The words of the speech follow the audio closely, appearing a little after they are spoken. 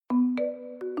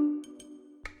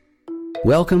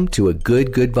Welcome to A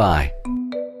Good Goodbye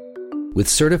with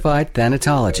certified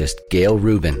thanatologist Gail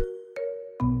Rubin.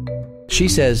 She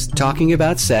says talking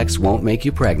about sex won't make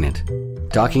you pregnant.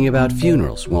 Talking about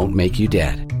funerals won't make you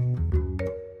dead.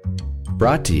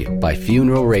 Brought to you by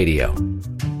Funeral Radio.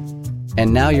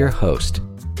 And now your host,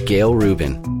 Gail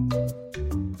Rubin.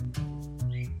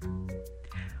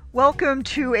 Welcome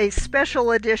to a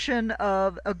special edition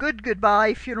of A Good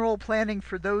Goodbye, Funeral Planning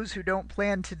for Those Who Don't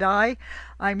Plan to Die.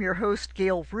 I'm your host,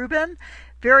 Gail Rubin.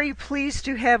 Very pleased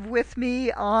to have with me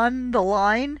on the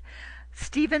line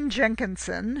Stephen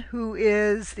Jenkinson, who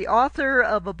is the author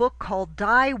of a book called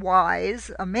Die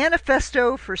Wise, a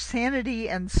manifesto for sanity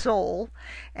and soul,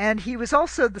 and he was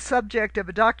also the subject of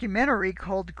a documentary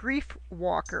called Grief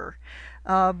Walker.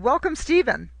 Welcome,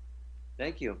 Stephen.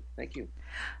 Thank you.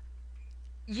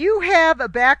 You have a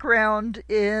background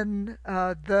in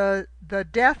the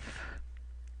death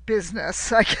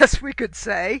business, I guess we could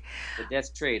say. The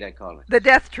death trade, I call it. The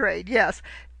death trade, yes.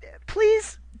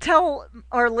 Please tell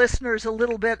our listeners a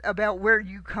little bit about where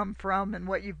you come from and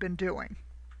what you've been doing.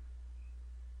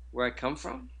 Where I come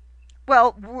from?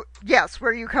 Well, yes,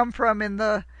 where you come from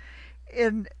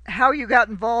in how you got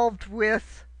involved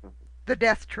with the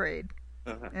death trade.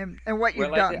 And what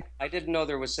you've done. I didn't know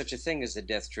there was such a thing as the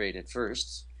death trade at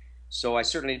first, so I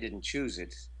certainly didn't choose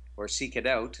it or seek it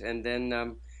out. And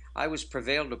then I was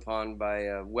prevailed upon by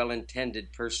a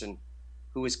well-intended person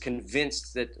who was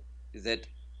convinced that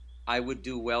I would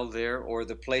do well there, or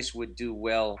the place would do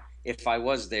well if I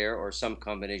was there, or some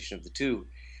combination of the two.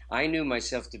 I knew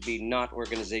myself to be not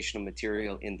organizational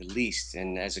material in the least,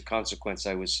 and as a consequence,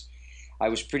 I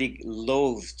was pretty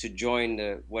loath to join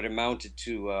what amounted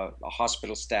to a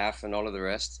hospital staff and all of the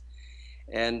rest.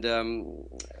 And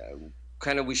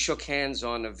we shook hands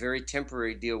on a very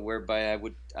temporary deal whereby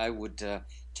I would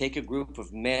take a group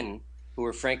of men who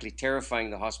were frankly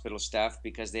terrifying the hospital staff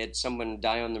because they had someone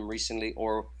die on them recently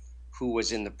or who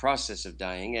was in the process of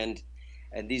dying. And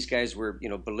these guys were,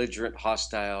 belligerent,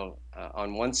 hostile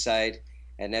on one side,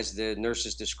 and as the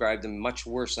nurses described them, much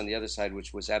worse on the other side,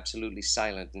 which was absolutely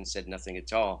silent and said nothing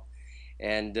at all.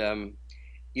 And,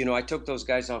 I took those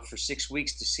guys on for 6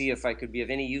 weeks to see if I could be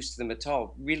of any use to them at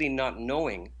all, really not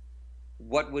knowing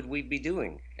what would we be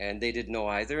doing. And they didn't know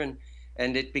either.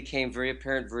 And it became very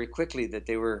apparent very quickly that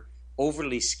they were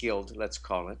overly skilled, let's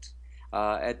call it,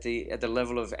 at the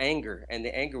level of anger. And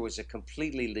the anger was a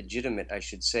completely legitimate, I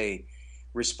should say,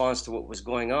 response to what was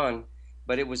going on.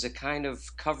 But it was a kind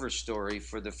of cover story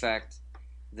for the fact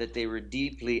that they were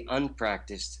deeply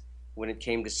unpracticed when it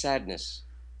came to sadness.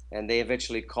 And they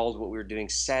eventually called what we were doing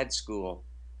sad school.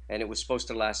 And it was supposed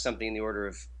to last something in the order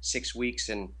of 6 weeks,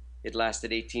 and it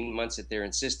lasted 18 months at their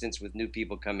insistence, with new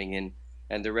people coming in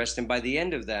and the rest. And by the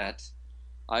end of that,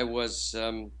 I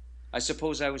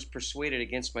suppose I was persuaded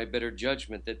against my better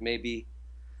judgment that maybe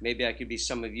I could be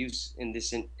some of use in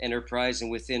this enterprise.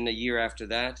 And within a year after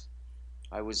that,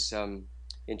 I was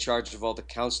in charge of all the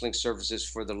counseling services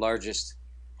for the largest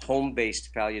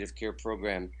home-based palliative care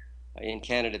program in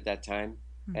Canada at that time.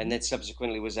 Mm-hmm. And then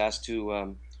subsequently was asked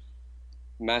to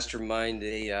mastermind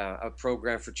a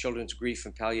program for children's grief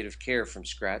and palliative care from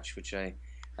scratch, which I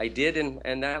did.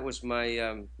 And that was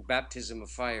my baptism of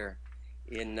fire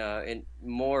in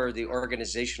more the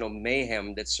organizational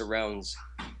mayhem that surrounds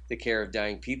the care of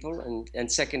dying people.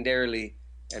 And secondarily,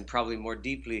 and probably more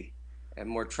deeply, and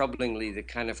more troublingly, the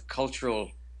kind of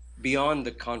cultural, beyond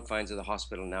the confines of the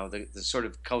hospital now, the sort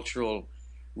of cultural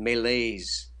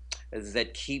malaise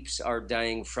that keeps our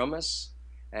dying from us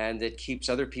and that keeps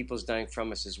other people's dying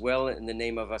from us as well, in the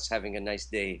name of us having a nice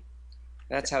day.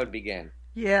 That's how it began.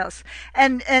 Yes.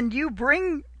 And you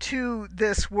bring to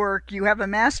this work, you have a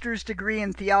master's degree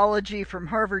in theology from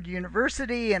Harvard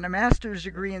University and a master's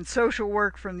degree in social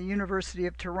work from the University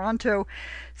of Toronto.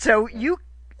 So you,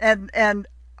 and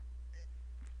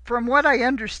from what I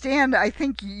understand, I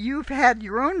think you've had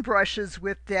your own brushes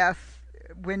with death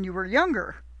when you were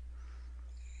younger.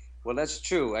 Well, that's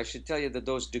true. I should tell you that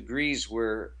those degrees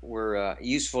were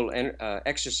useful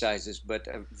exercises, but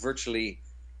virtually,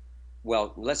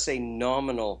 well, let's say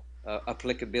nominal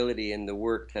applicability in the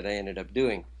work that I ended up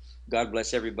doing. God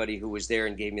bless everybody who was there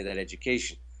and gave me that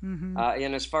education. Mm-hmm.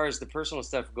 And as far as the personal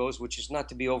stuff goes, which is not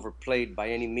to be overplayed by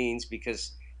any means,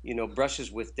 because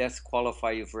brushes with death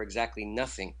qualify you for exactly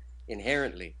nothing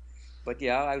inherently. But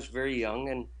yeah, I was very young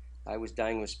and I was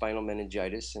dying with spinal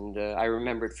meningitis, and I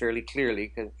remember it fairly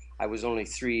clearly because I was only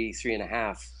three and a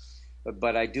half.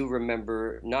 But I do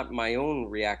remember not my own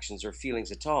reactions or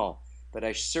feelings at all, but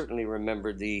I certainly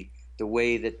remember the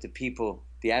way that the people,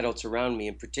 the adults around me,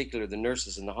 in particular the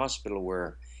nurses in the hospital,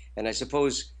 were. And I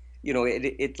suppose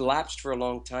it lapsed for a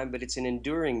long time, but it's an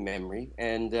enduring memory,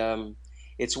 and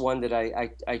it's one that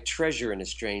I treasure in a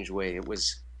strange way. It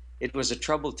was a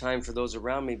troubled time for those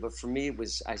around me, but for me it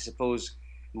was, I suppose,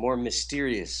 more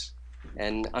mysterious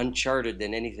and uncharted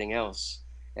than anything else.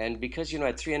 And because at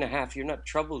 3.5, you're not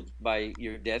troubled by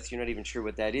your death. You're not even sure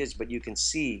what that is, but you can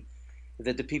see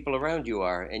that the people around you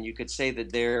are, and you could say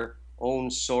that their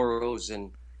own sorrows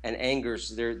and angers,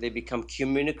 they become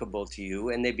communicable to you,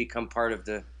 and they become part of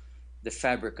the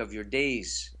fabric of your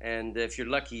days. And if you're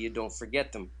lucky, you don't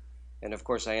forget them. And of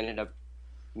course, I ended up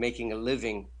making a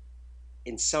living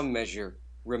in some measure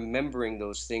remembering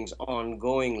those things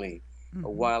ongoingly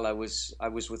while I was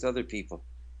with other people.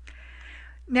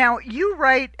 Now, you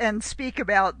write and speak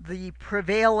about the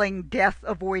prevailing death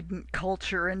avoidant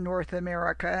culture in North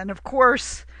America, and of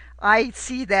course, I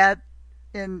see that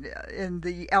in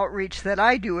the outreach that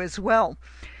I do as well.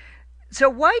 So,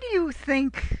 why do you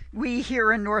think we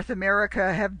here in North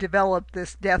America have developed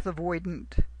this death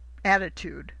avoidant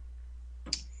attitude?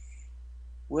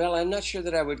 Well, I'm not sure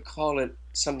that I would call it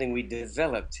something we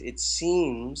developed. It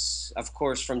seems, of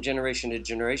course, from generation to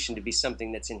generation to be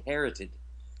something that's inherited.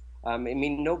 I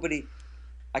mean, nobody,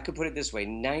 I could put it this way,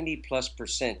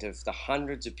 90+% of the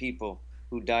hundreds of people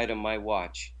who died on my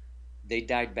watch, they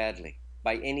died badly.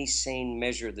 By any sane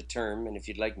measure of the term, and if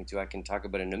you'd like me to, I can talk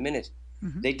about it in a minute,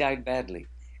 Mm-hmm. they died badly.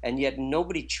 And yet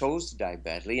nobody chose to die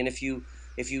badly. And if you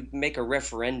make a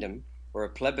referendum or a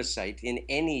plebiscite in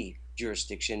any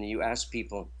jurisdiction, you ask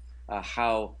people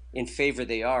how in favor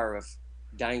they are of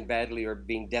dying badly or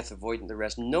being death avoidant, the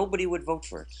rest, nobody would vote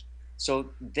for it. So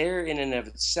there in and of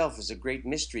itself is a great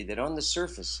mystery that on the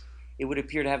surface it would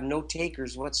appear to have no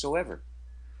takers whatsoever.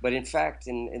 But in fact,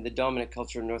 in the dominant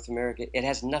culture of North America, it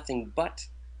has nothing but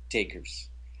takers.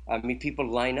 I mean, people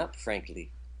line up,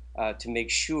 frankly, to make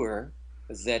sure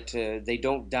that they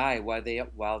don't die while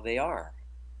they are,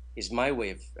 is my way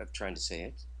of trying to say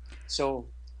it. So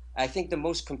I think the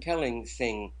most compelling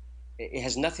thing, it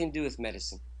has nothing to do with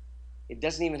medicine. It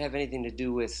doesn't even have anything to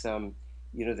do with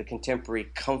the contemporary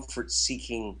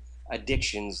comfort-seeking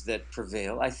addictions that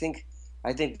prevail. I think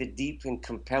the deep and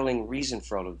compelling reason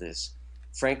for all of this,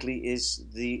 frankly, is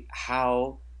the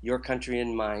how your country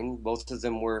and mine, both of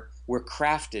them were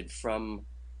crafted from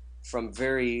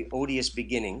very odious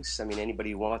beginnings. I mean,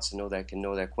 anybody who wants to know that can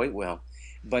know that quite well.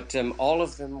 But all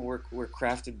of them were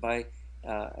crafted by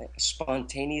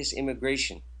spontaneous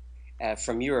immigration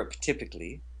from Europe,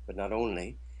 typically, but not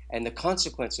only. And the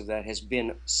consequence of that has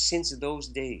been, since those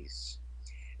days,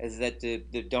 that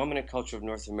the dominant culture of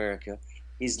North America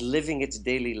is living its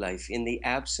daily life in the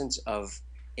absence of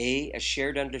A, a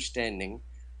shared understanding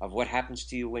of what happens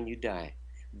to you when you die,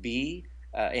 B,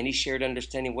 any shared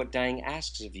understanding of what dying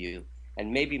asks of you,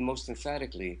 and maybe most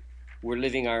emphatically, we're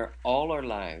living all our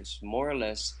lives, more or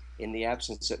less, in the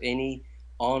absence of any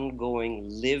ongoing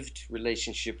lived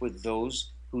relationship with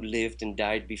those who lived and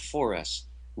died before us,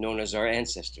 known as our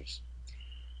ancestors.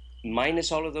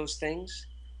 Minus all of those things,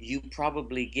 you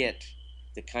probably get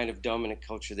the kind of dominant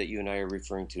culture that you and I are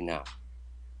referring to now.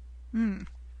 Hmm.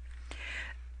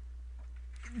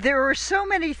 There are so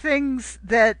many things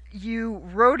that you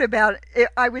wrote about.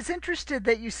 I was interested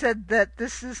that you said that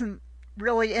this isn't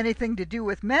really anything to do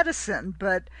with medicine,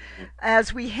 but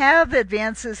as we have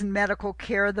advances in medical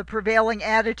care, the prevailing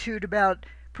attitude about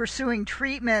pursuing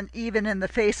treatment, even in the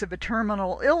face of a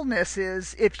terminal illness,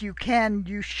 is if you can,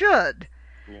 you should.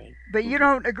 Right. But you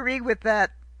don't agree with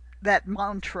that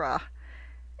mantra.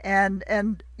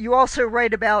 And you also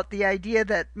write about the idea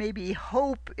that maybe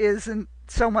hope isn't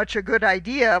so much a good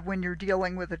idea when you're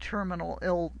dealing with a terminal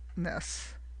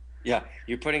illness. Yeah,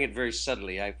 you're putting it very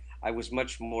subtly. I was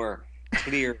much more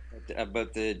clear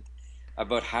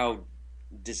about how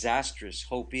disastrous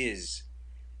hope is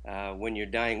when you're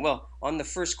dying. Well, on the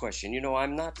first question,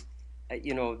 I'm not,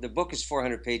 the book is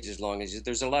 400 pages long.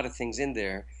 There's a lot of things in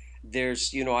there.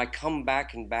 I come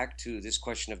back and back to this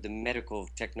question of the medical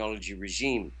technology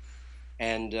regime.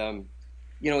 And,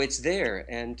 it's there.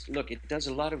 And look, it does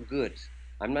a lot of good.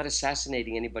 I'm not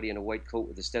assassinating anybody in a white coat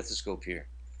with a stethoscope here.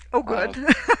 Oh, Uh,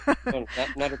 good. no,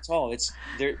 not at all. It's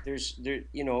there's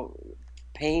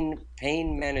pain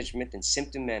management and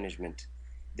symptom management.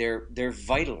 They're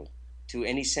vital to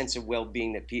any sense of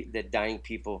well-being that dying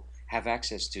people have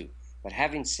access to. But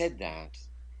having said that,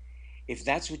 if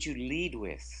that's what you lead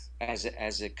with as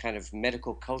a kind of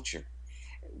medical culture,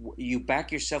 you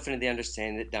back yourself into the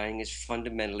understanding that dying is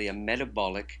fundamentally a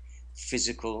metabolic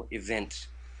physical event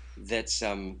that's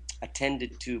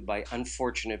attended to by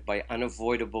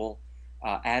unavoidable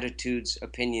attitudes,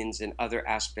 opinions, and other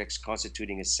aspects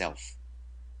constituting a self.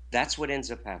 That's what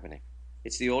ends up happening.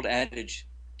 It's the old adage,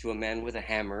 to a man with a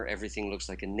hammer, everything looks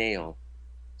like a nail.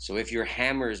 So if your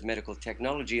hammer is medical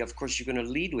technology, of course you're going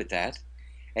to lead with that,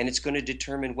 and it's going to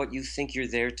determine what you think you're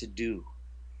there to do.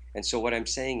 And so what I'm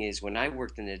saying is, when I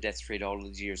worked in the death trade all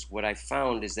these years, what I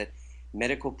found is that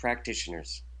medical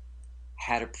practitioners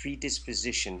had a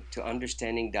predisposition to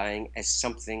understanding dying as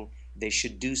something they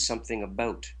should do something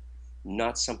about,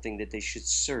 not something that they should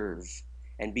serve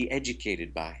and be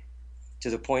educated by, to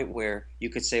the point where you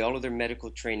could say all of their medical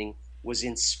training was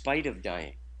in spite of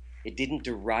dying. It didn't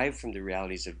derive from the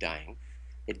realities of dying.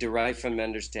 It derived from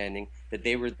understanding that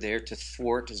they were there to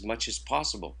thwart as much as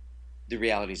possible the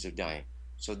realities of dying.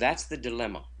 So that's the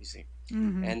dilemma, you see.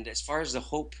 Mm-hmm. And as far as the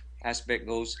hope aspect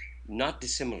goes, not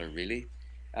dissimilar, really.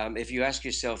 If you ask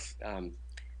yourself,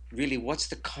 really, what's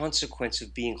the consequence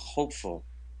of being hopeful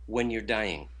when you're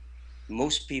dying?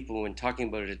 Most people, when talking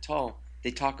about it at all,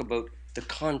 they talk about the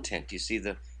content, you see,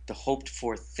 the hoped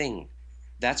for thing.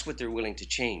 That's what they're willing to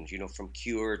change, from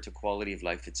cure to quality of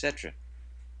life, etc.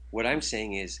 What I'm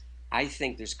saying is, I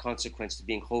think there's consequence to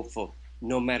being hopeful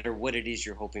no matter what it is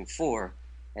you're hoping for.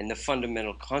 And the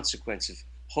fundamental consequence of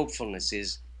hopefulness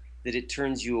is that it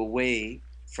turns you away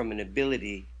from an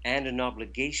ability and an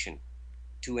obligation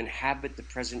to inhabit the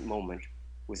present moment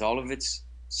with all of its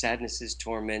sadnesses,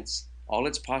 torments, all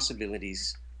its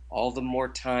possibilities, all the more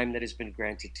time that has been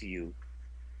granted to you,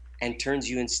 and turns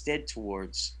you instead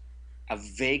towards a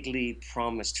vaguely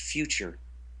promised future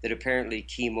that apparently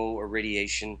chemo or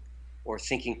radiation or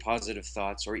thinking positive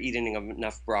thoughts or eating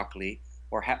enough broccoli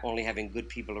or only having good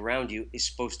people around you is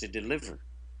supposed to deliver.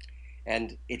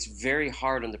 And it's very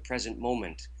hard on the present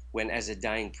moment when, as a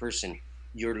dying person,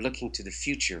 you're looking to the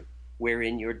future,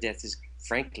 wherein your death is,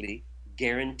 frankly,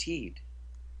 guaranteed.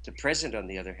 The present, on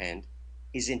the other hand,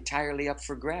 is entirely up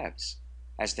for grabs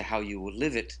as to how you will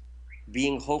live it.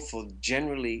 Being hopeful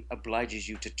generally obliges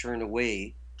you to turn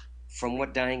away from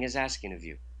what dying is asking of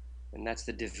you. And that's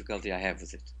the difficulty I have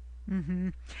with it. Mm-hmm.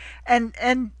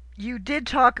 And you did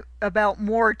talk about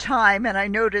more time, and I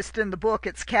noticed in the book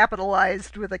it's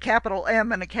capitalized with a capital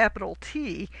M and a capital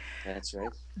T. That's right.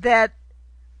 That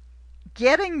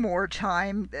getting more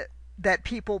time that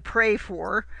people pray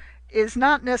for is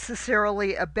not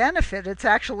necessarily a benefit. It's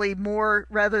actually more,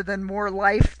 rather than more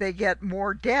life, they get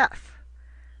more death.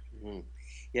 Mm-hmm.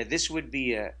 Yeah, this would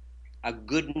be a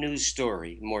good news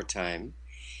story, more time,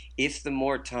 if the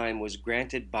more time was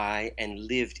granted by and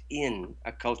lived in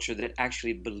a culture that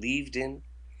actually believed in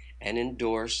and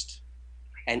endorsed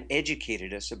and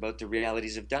educated us about the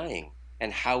realities of dying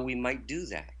and how we might do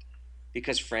that.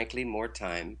 Because frankly, more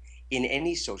time in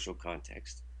any social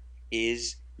context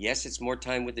is, yes, it's more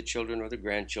time with the children or the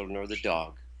grandchildren or the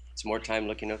dog. It's more time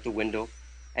looking out the window.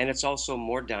 And it's also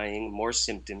more dying, more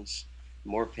symptoms,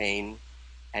 more pain,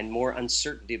 and more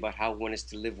uncertainty about how one is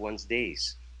to live one's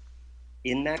days.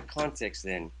 In that context,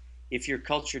 then, if your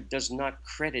culture does not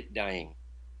credit dying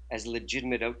as a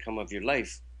legitimate outcome of your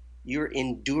life, you're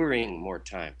enduring more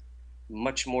time,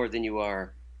 much more than you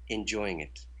are enjoying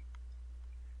it.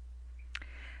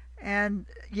 And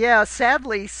yeah,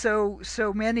 sadly, so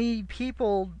many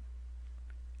people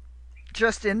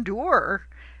just endure,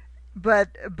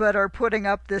 but are putting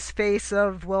up this face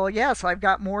of, well, yes, I've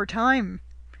got more time.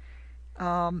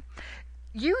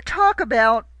 You talk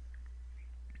about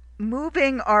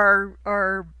moving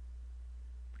our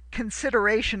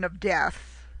consideration of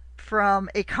death from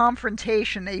a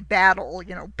confrontation, a battle,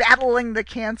 battling the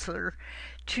cancer,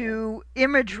 to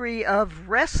imagery of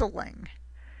wrestling.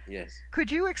 Yes.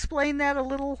 Could you explain that a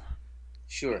little?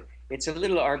 Sure. It's a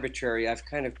little arbitrary. I've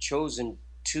kind of chosen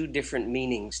two different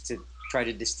meanings to try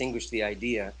to distinguish the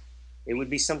idea. It would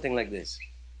be something like this.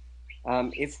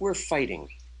 If we're fighting,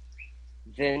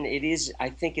 then it is, I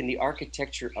think, in the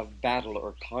architecture of battle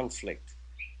or conflict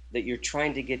that you're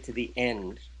trying to get to the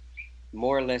end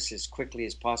more or less as quickly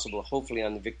as possible, hopefully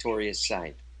on the victorious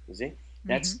side. You see?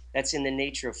 That's in the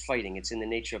nature of fighting. It's in the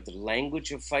nature of the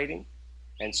language of fighting,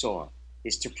 and so on,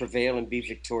 is to prevail and be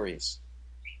victorious.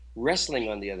 Wrestling,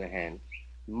 on the other hand,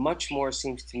 much more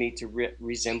seems to me to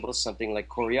resemble something like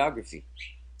choreography,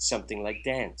 something like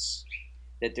dance,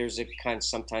 that there's a kind,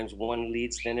 sometimes one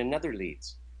leads, then another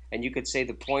leads. And you could say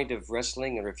the point of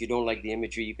wrestling, or if you don't like the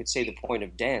imagery, you could say the point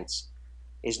of dance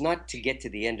is not to get to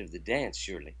the end of the dance,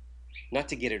 surely, not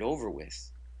to get it over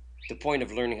with. The point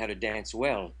of learning how to dance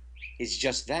well is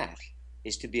just that,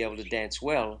 is to be able to dance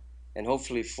well, and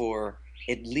hopefully for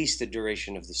at least the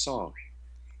duration of the song.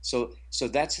 So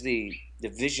that's the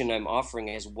vision I'm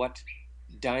offering as what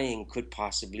dying could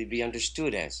possibly be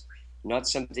understood as. Not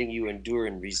something you endure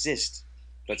and resist,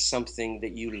 but something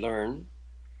that you learn,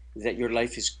 that your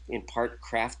life is in part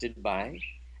crafted by,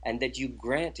 and that you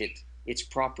grant it its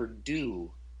proper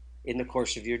due in the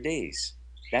course of your days.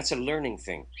 That's a learning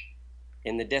thing.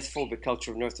 In the death phobic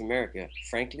culture of North America,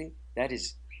 frankly, that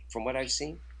is, from what I've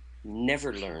seen,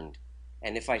 never learned.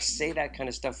 And if I say that kind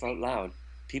of stuff out loud,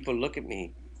 people look at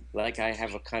me like I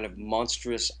have a kind of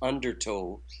monstrous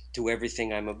undertow to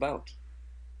everything I'm about.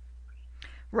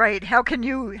 Right. How can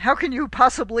you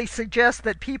possibly suggest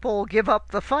that people give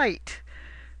up the fight?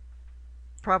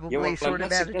 Yeah, Probably well, I'm sort of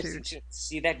not suggesting attitude.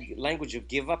 see that language of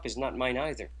give up is not mine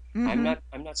either. Mm-hmm.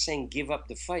 I'm not saying give up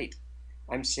the fight.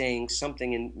 I'm saying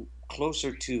something in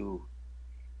closer to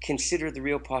consider the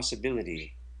real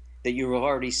possibility that you're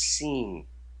already seeing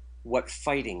what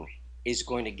fighting is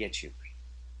going to get you.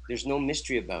 There's no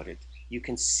mystery about it. You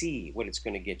can see what it's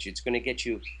going to get you. It's going to get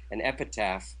you an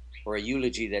epitaph or a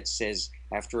eulogy that says,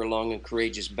 after a long and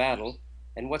courageous battle,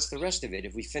 and what's the rest of it?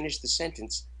 If we finish the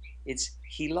sentence, it's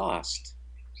he lost.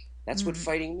 That's what Mm-hmm.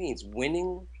 fighting means,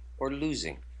 winning or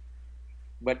losing.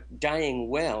 But dying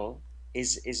well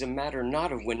is a matter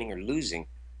not of winning or losing.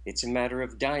 It's a matter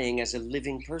of dying as a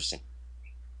living person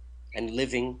and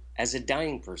living as a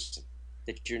dying person.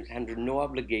 That you're under no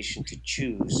obligation to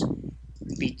choose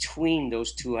between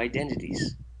those two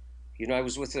identities. You know,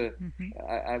 Mm-hmm.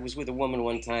 I was with a woman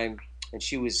one time, and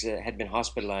she was had been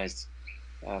hospitalized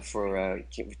for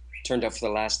turned out for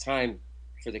the last time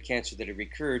for the cancer that had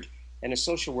recurred. And a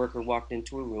social worker walked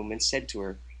into a room and said to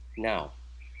her, "Now,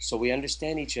 so we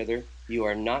understand each other. You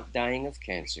are not dying of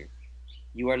cancer.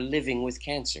 You are living with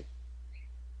cancer."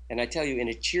 And I tell you, in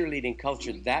a cheerleading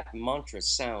culture, that mantra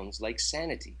sounds like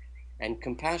sanity and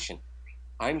compassion.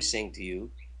 I'm saying to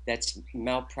you, that's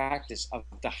malpractice of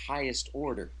the highest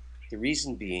order. The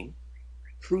reason being,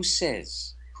 who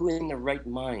in their right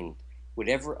mind would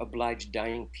ever oblige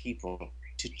dying people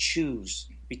to choose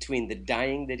between the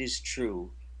dying that is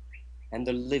true and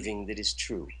the living that is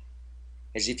true,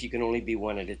 as if you can only be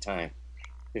one at a time?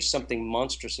 There's something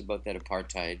monstrous about that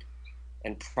apartheid,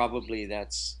 and probably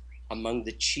that's among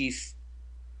the chief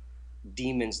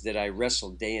demons that I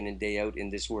wrestle day in and day out in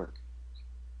this work.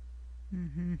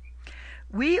 Mm-hmm.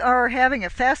 We are having a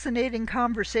fascinating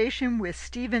conversation with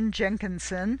Stephen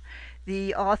Jenkinson,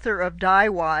 the author of Die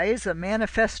Wise, a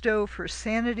manifesto for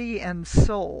sanity and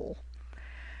soul.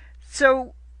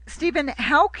 So, Stephen,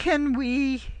 how can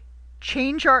we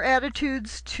change our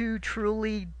attitudes to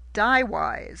truly die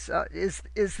wise? Is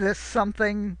this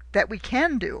something that we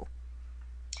can do?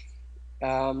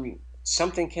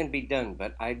 Something can be done,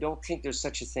 but I don't think there's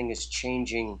such a thing as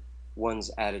changing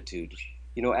one's attitude.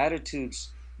 You know,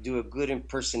 attitudes do a good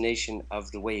impersonation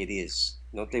of the way it is.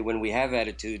 Don't they? When we have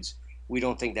attitudes, we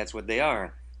don't think that's what they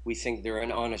are. We think they're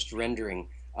an honest rendering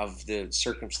of the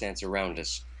circumstance around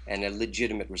us and a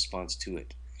legitimate response to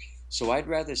it. So I'd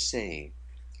rather say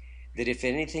that if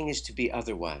anything is to be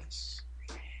otherwise,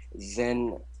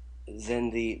 then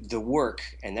the work,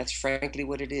 and that's frankly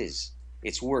what it is.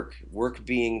 It's work. Work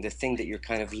being the thing that you're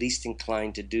kind of least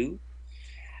inclined to do.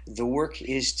 The work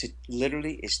is to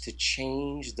literally is to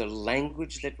change the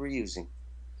language that we're using,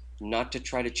 not to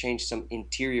try to change some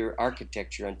interior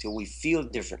architecture until we feel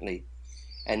differently.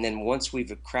 And then once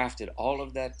we've crafted all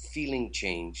of that feeling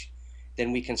change,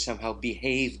 then we can somehow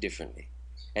behave differently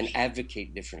and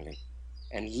advocate differently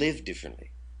and live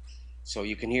differently. So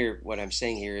you can hear what I'm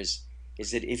saying here is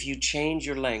that if you change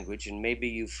your language, and maybe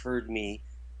you've heard me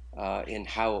in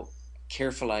how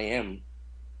careful I am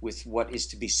with what is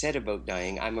to be said about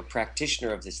dying. I'm a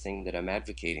practitioner of this thing that I'm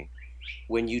advocating.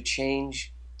 When you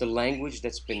change the language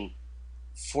that's been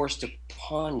forced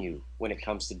upon you when it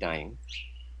comes to dying,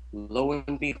 lo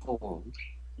and behold,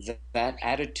 that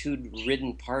attitude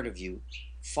ridden part of you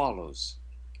follows,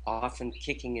 often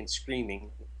kicking and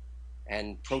screaming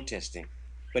and protesting.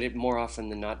 But it more often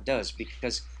than not does,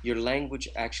 because your language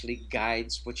actually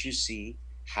guides what you see,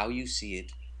 how you see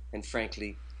it, and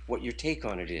frankly, what your take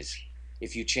on it is.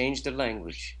 If you change the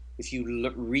language, if you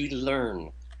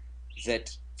relearn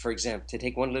that, for example, to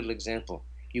take one little example,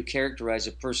 you characterize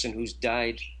a person who's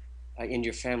died in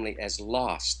your family as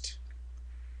lost,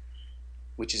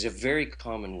 which is a very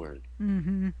common word.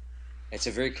 Mm-hmm. It's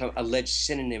a very alleged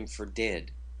synonym for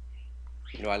dead.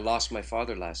 You know, I lost my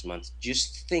father last month.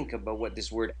 Just think about what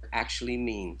this word actually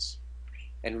means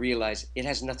and realize it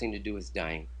has nothing to do with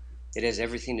dying. It has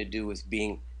everything to do with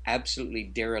being absolutely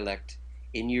derelict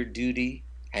in your duty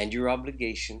and your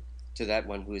obligation to that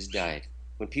one who has died.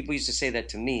 When people used to say that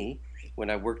to me, when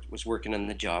I was working on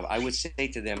the job, I would say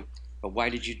to them, "But why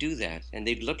did you do that?" And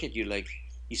they'd look at you like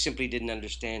you simply didn't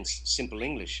understand simple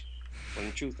English. Well,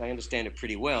 in truth, I understand it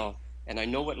pretty well, and I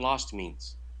know what lost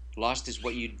means. Lost is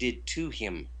what you did to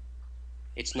him.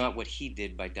 It's not what he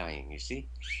did by dying, you see?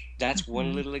 That's one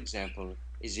Mm-hmm. little example,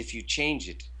 is if you change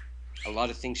it, a lot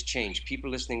of things change. People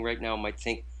listening right now might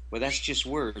think, well, that's just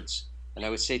words. And I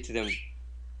would say to them,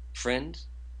 friend,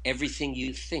 everything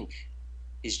you think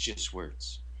is just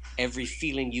words. Every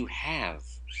feeling you have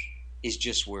is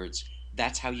just words.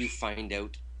 That's how you find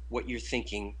out what you're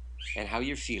thinking and how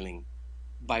you're feeling,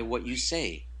 by what you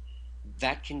say.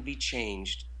 That can be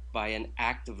changed by an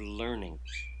act of learning.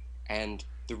 And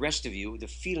the rest of you, the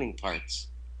feeling parts,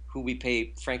 who we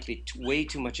pay, frankly, way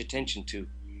too much attention to,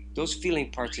 those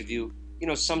feeling parts of you,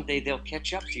 someday they'll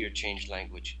catch up to your changed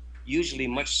language, usually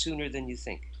much sooner than you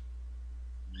think.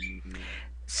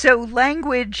 So,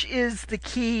 language is the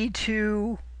key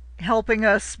to helping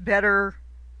us better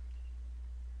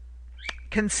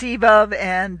conceive of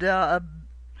and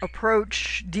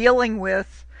approach dealing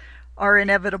with our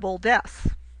inevitable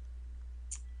death.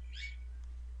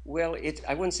 Well,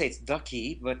 I wouldn't say it's the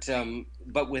key,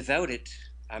 but without it,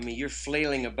 I mean, you're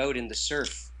flailing about in the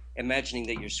surf, imagining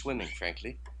that you're swimming,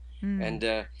 frankly. And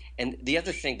the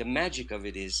other thing, the magic of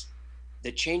it is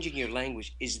that changing your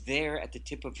language is there at the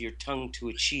tip of your tongue to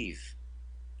achieve.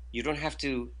 You don't have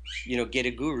to, get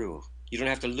a guru. You don't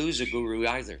have to lose a guru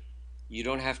either. You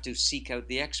don't have to seek out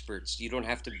the experts. You don't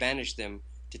have to banish them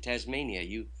to Tasmania.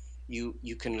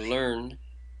 You can learn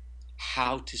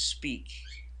how to speak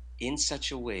in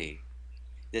such a way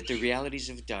that the realities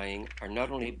of dying are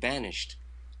not only not banished,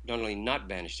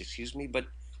 but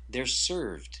they're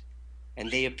served and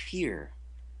they appear.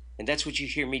 And that's what you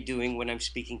hear me doing when I'm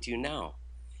speaking to you now.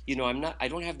 I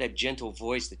don't have that gentle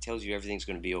voice that tells you everything's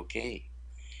going to be okay.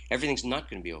 Everything's not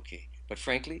going to be okay. But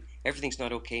frankly, everything's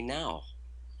not okay now.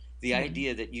 The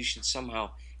idea that you should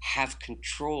somehow have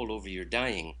control over your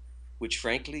dying, which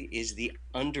frankly is the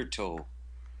undertow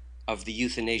of the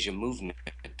euthanasia movement,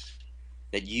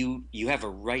 that you have a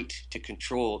right to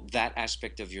control that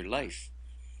aspect of your life.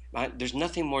 There's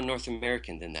nothing more North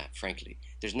American than that, frankly.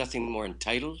 There's nothing more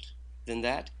entitled than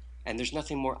that, and there's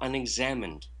nothing more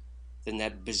unexamined than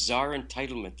that bizarre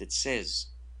entitlement that says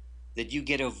that you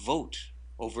get a vote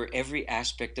over every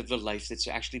aspect of the life that's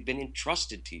actually been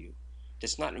entrusted to you.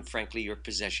 That's not, frankly, your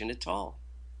possession at all.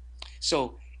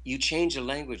 So you change the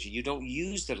language. You don't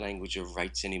use the language of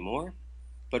rights anymore,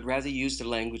 but rather use the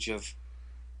language of,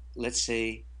 let's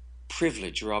say,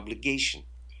 privilege or obligation.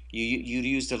 You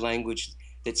use the language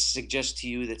that suggests to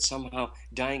you that somehow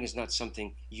dying is not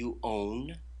something you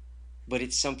own, but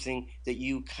it's something that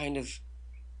you kind of,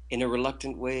 in a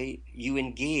reluctant way, you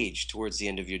engage towards the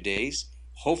end of your days,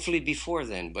 hopefully before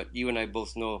then, but you and I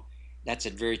both know that's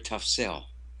a very tough sell.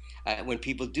 When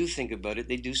people do think about it,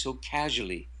 they do so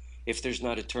casually, if there's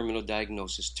not a terminal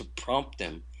diagnosis to prompt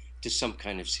them to some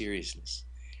kind of seriousness.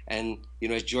 And,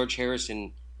 as George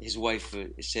Harrison, his wife,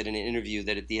 said in an interview,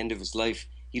 that at the end of his life,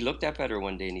 he looked up at her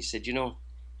one day and he said,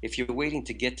 if you're waiting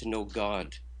to get to know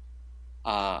God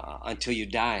until you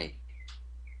die,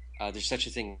 there's such a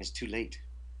thing as too late,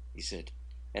 he said.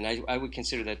 And I would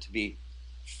consider that to be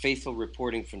faithful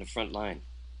reporting from the front line.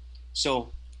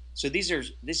 So this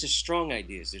is strong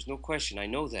ideas. There's no question. I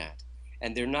know that.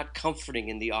 And they're not comforting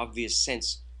in the obvious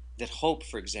sense that hope,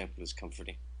 for example, is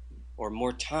comforting, or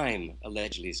more time,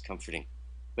 allegedly, is comforting.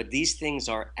 But these things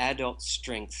are adult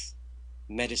strength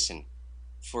medicine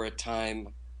for a time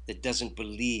that doesn't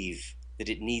believe that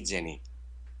it needs any.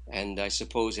 And I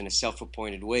suppose in a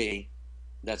self-appointed way,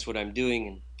 that's what I'm doing,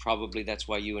 and probably that's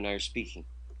why you and I are speaking.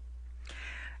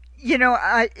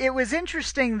 It was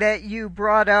interesting that you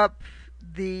brought up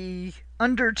the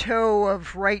undertow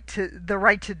of the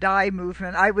right to die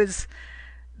movement. I was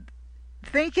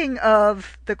thinking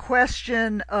of the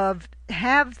question of,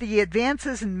 have the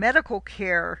advances in medical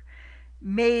care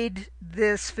made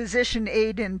this physician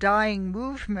aid in dying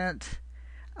movement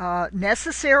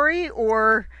necessary,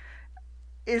 or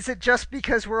is it just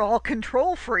because we're all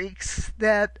control freaks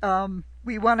that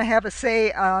we want to have a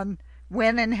say on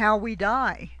when and how we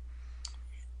die?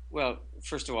 Well,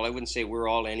 first of all, I wouldn't say we're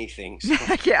all anything. So,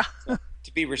 yeah. So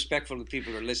to be respectful to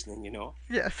people who are listening,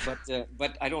 Yes.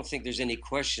 But I don't think there's any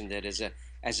question that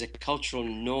as a cultural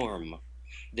norm,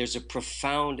 there's a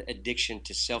profound addiction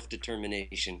to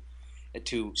self-determination,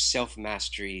 to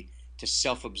self-mastery, to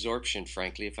self-absorption,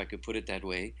 frankly, if I could put it that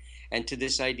way, and to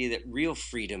this idea that real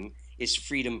freedom is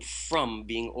freedom from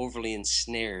being overly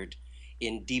ensnared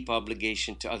in deep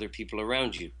obligation to other people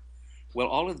around you. Well,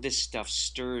 all of this stuff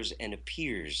stirs and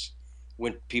appears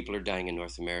when people are dying in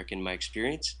North America, in my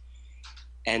experience.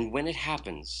 And when it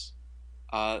happens,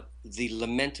 the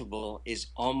lamentable is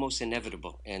almost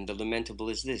inevitable. And the lamentable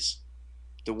is this.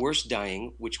 The worst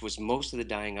dying, which was most of the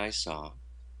dying I saw,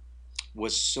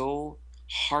 was so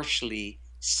harshly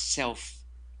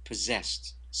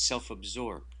self-possessed,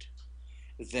 self-absorbed,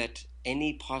 that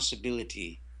any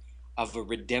possibility of a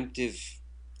redemptive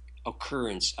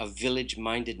occurrence of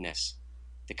village-mindedness,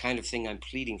 the kind of thing I'm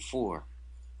pleading for,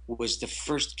 was the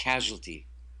first casualty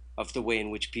of the way in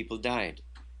which people died.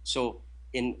 So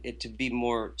to be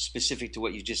more specific to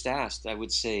what you just asked, I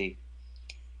would say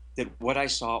that what I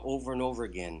saw over and over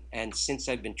again, and since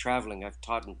I've been traveling, I've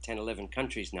taught in 10, 11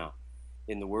 countries now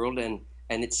in the world, and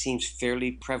it seems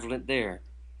fairly prevalent there,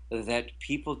 that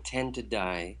people tend to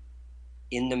die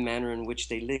in the manner in which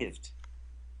they lived.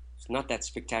 It's not that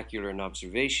spectacular an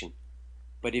observation,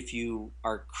 but if you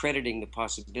are crediting the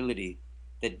possibility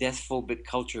that death-phobic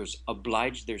cultures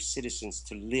oblige their citizens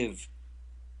to live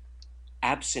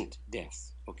absent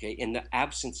death, okay, in the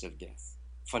absence of death,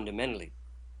 fundamentally,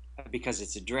 because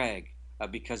it's a drag,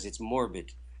 because it's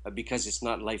morbid, because it's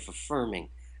not life-affirming,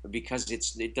 because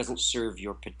it doesn't serve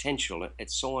your potential, and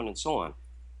so on and so on.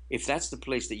 If that's the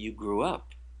place that you grew up,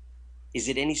 is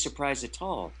it any surprise at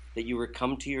all that you were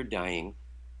come to your dying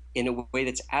in a way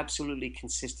that's absolutely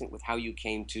consistent with how you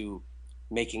came to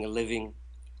making a living,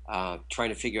 trying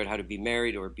to figure out how to be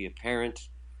married or be a parent,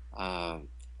 and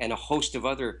a host of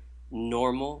other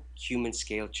normal human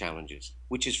scale challenges,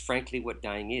 which is frankly what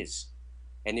dying is.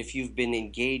 And if you've been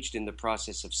engaged in the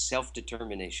process of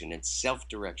self-determination and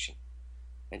self-direction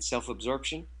and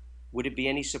self-absorption, would it be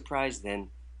any surprise then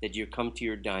that you come to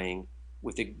your dying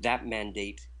with that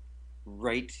mandate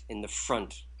right in the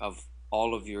front of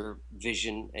all of your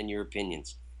vision and your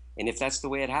opinions? And if that's the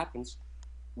way it happens,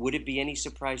 would it be any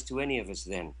surprise to any of us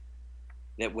then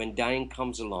that when dying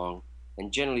comes along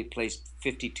and generally plays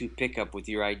 52 pickup with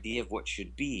your idea of what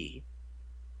should be,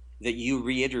 that you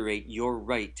reiterate your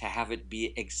right to have it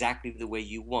be exactly the way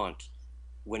you want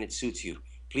when it suits you?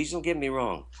 Please don't get me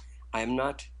wrong. I am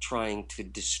not trying to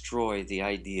destroy the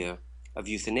idea of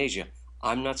euthanasia.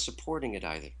 I'm not supporting it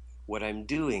either. What I'm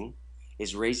doing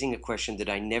is raising a question that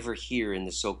I never hear in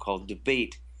the so-called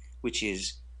debate, which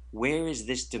is, where is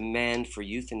this demand for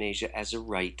euthanasia as a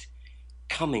right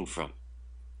coming from?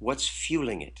 What's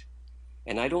fueling it?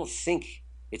 And I don't think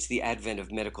it's the advent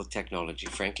of medical technology,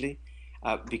 frankly,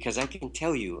 because I can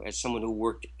tell you, as someone who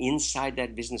worked inside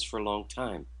that business for a long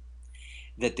time,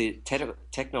 that the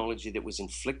technology that was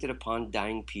inflicted upon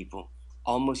dying people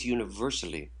almost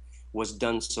universally was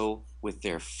done so with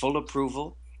their full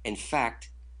approval. In fact,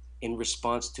 in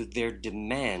response to their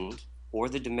demand or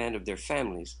the demand of their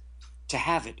families to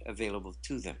have it available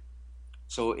to them.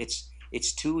 So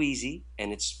it's too easy,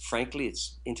 and frankly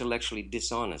it's intellectually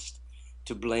dishonest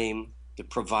to blame the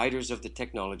providers of the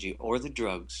technology or the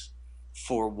drugs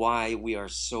for why we are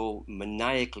so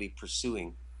maniacally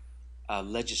pursuing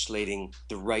legislating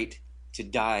the right to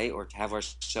die or to have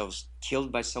ourselves killed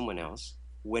by someone else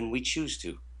when we choose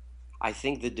to. I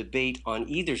think the debate on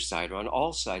either side or on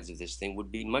all sides of this thing would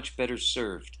be much better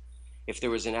served if there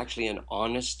was actually an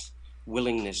honest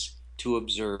willingness to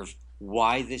observe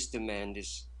why this demand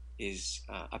is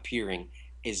appearing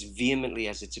as vehemently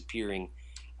as it's appearing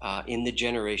in the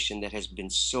generation that has been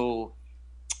so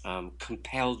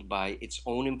compelled by its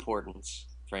own importance,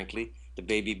 frankly, the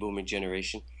baby boomer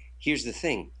generation. Here's the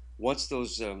thing. Once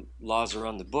those laws are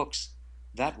on the books,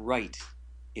 that right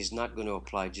is not going to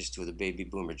apply just to the baby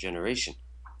boomer generation.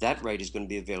 That right is going to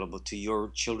be available to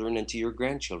your children and to your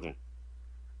grandchildren.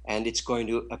 And it's going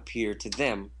to appear to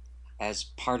them as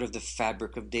part of the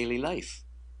fabric of daily life,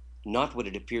 not what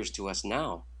it appears to us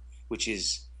now, which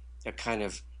is a kind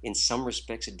of, in some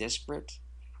respects, a desperate,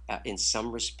 in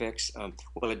some respects,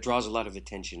 well, it draws a lot of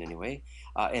attention anyway,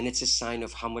 and it's a sign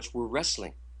of how much we're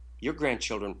wrestling. Your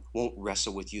grandchildren won't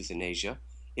wrestle with euthanasia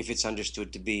if it's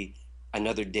understood to be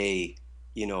another day,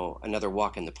 another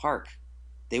walk in the park.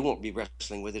 They won't be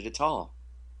wrestling with it at all.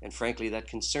 And frankly, that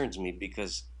concerns me,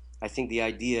 because I think the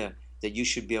idea that you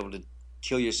should be able to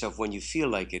kill yourself when you feel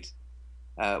like it,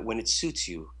 when it suits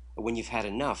you, or when you've had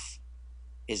enough,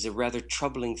 is a rather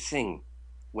troubling thing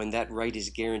when that right is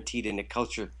guaranteed in a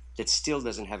culture that still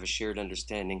doesn't have a shared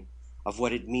understanding of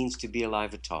what it means to be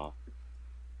alive at all.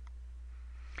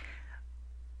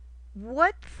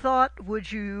 What thought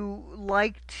would you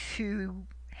like to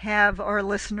have our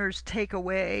listeners take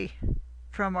away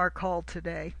from our call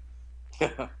today?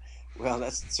 Well,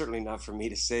 that's certainly not for me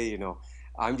to say,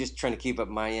 I'm just trying to keep up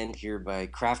my end here by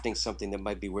crafting something that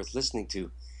might be worth listening to.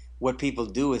 What people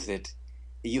do with it,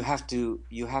 you have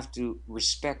to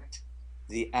respect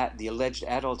the alleged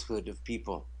adulthood of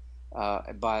people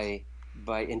by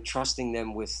entrusting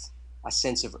them with a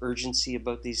sense of urgency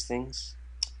about these things,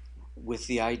 with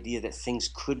the idea that things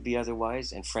could be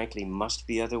otherwise and frankly must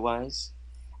be otherwise,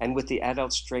 and with the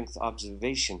adult strength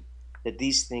observation that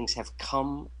these things have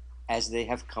come as they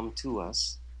have come to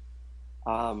us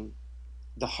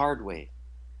the hard way,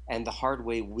 and the hard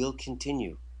way will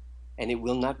continue. and it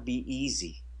will not be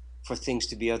easy for things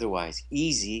to be otherwise.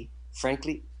 Easy,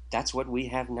 frankly, that's what we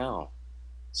have now.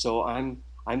 So I'm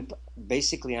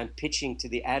pitching to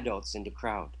the adults in the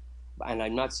crowd, and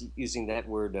I'm not using that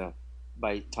word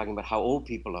by talking about how old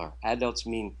people are. Adults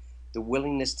mean the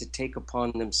willingness to take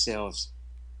upon themselves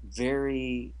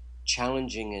very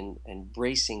challenging and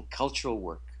bracing cultural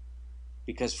work,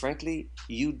 because frankly,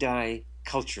 you die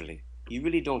culturally. You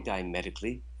really don't die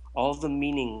medically. All the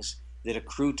meanings that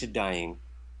accrue to dying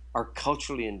are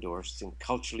culturally endorsed and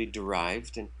culturally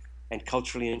derived and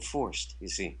culturally enforced, you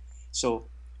see. So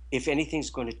if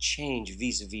anything's going to change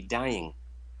vis-a-vis dying,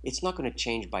 it's not going to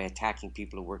change by attacking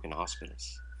people who work in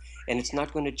hospitals. And it's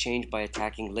not going to change by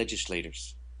attacking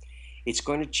legislators. It's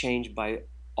going to change by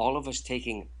all of us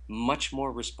taking much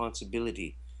more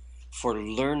responsibility for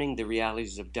learning the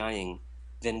realities of dying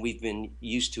than we've been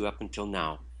used to up until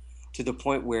now, to the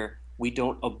point where we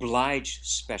don't oblige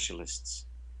specialists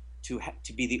to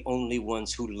be the only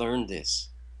ones who learn this,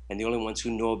 and the only ones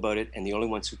who know about it, and the only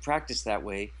ones who practice that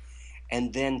way,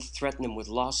 and then threaten them with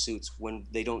lawsuits when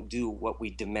they don't do what we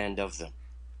demand of them.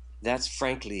 That's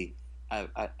frankly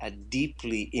a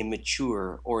deeply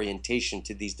immature orientation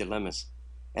to these dilemmas.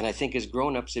 And I think as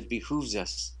grown-ups, it behooves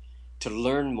us to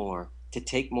learn more, to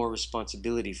take more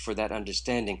responsibility for that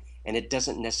understanding. And it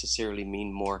doesn't necessarily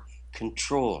mean more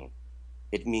control.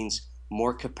 It means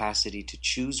more capacity to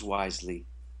choose wisely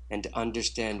and to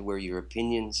understand where your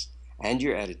opinions and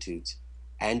your attitudes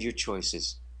and your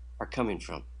choices are coming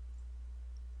from.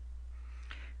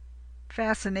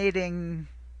 Fascinating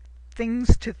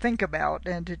things to think about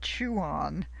and to chew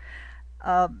on.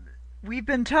 We've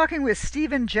been talking with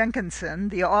Stephen Jenkinson,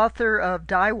 the author of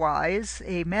Die Wise,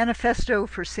 a manifesto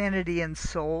for sanity and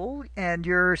soul, and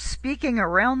you're speaking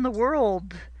around the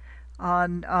world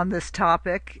on this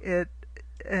topic.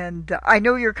 And I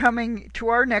know you're coming to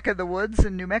our neck of the woods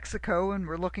in New Mexico, and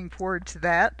we're looking forward to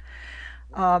that.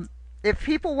 If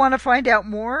people want to find out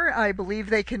more, I believe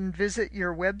they can visit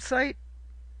your website,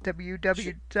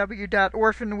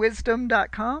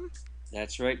 www.orphanwisdom.com.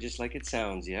 That's right, just like it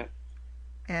sounds, yeah.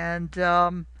 And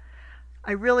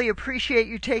I really appreciate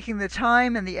you taking the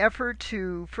time and the effort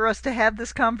for us to have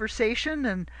this conversation,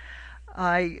 and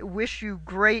I wish you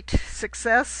great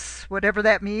success, whatever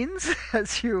that means,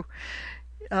 as you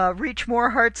reach more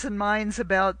hearts and minds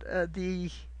about the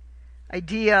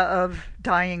idea of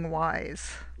dying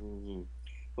wise. Mm-hmm.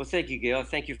 Well, thank you, Gail.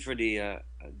 Thank you for the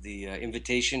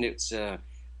invitation. It's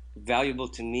valuable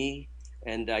to me,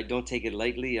 and I don't take it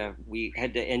lightly. We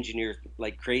had to engineer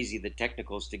like crazy the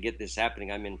technicals to get this happening.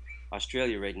 I'm in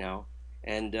Australia right now,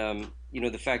 and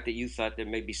the fact that you thought there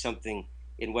may be something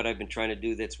in what I've been trying to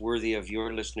do that's worthy of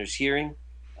your listeners' hearing,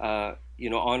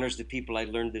 honors the people I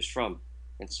learned this from.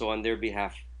 And so on their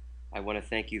behalf, I want to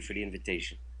thank you for the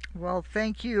invitation. Well,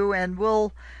 thank you, and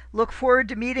we'll look forward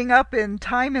to meeting up in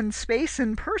time and space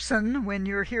in person when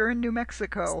you're here in New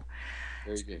Mexico.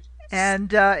 Very good.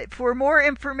 And for more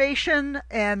information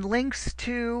and links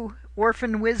to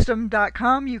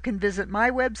orphanwisdom.com, you can visit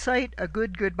my website,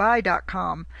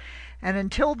 agoodgoodbye.com. And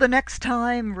until the next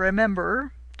time,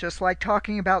 remember, just like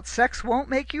talking about sex won't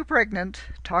make you pregnant,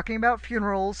 talking about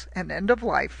funerals and end of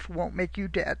life won't make you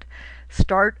dead.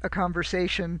 Start a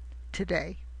conversation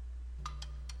today.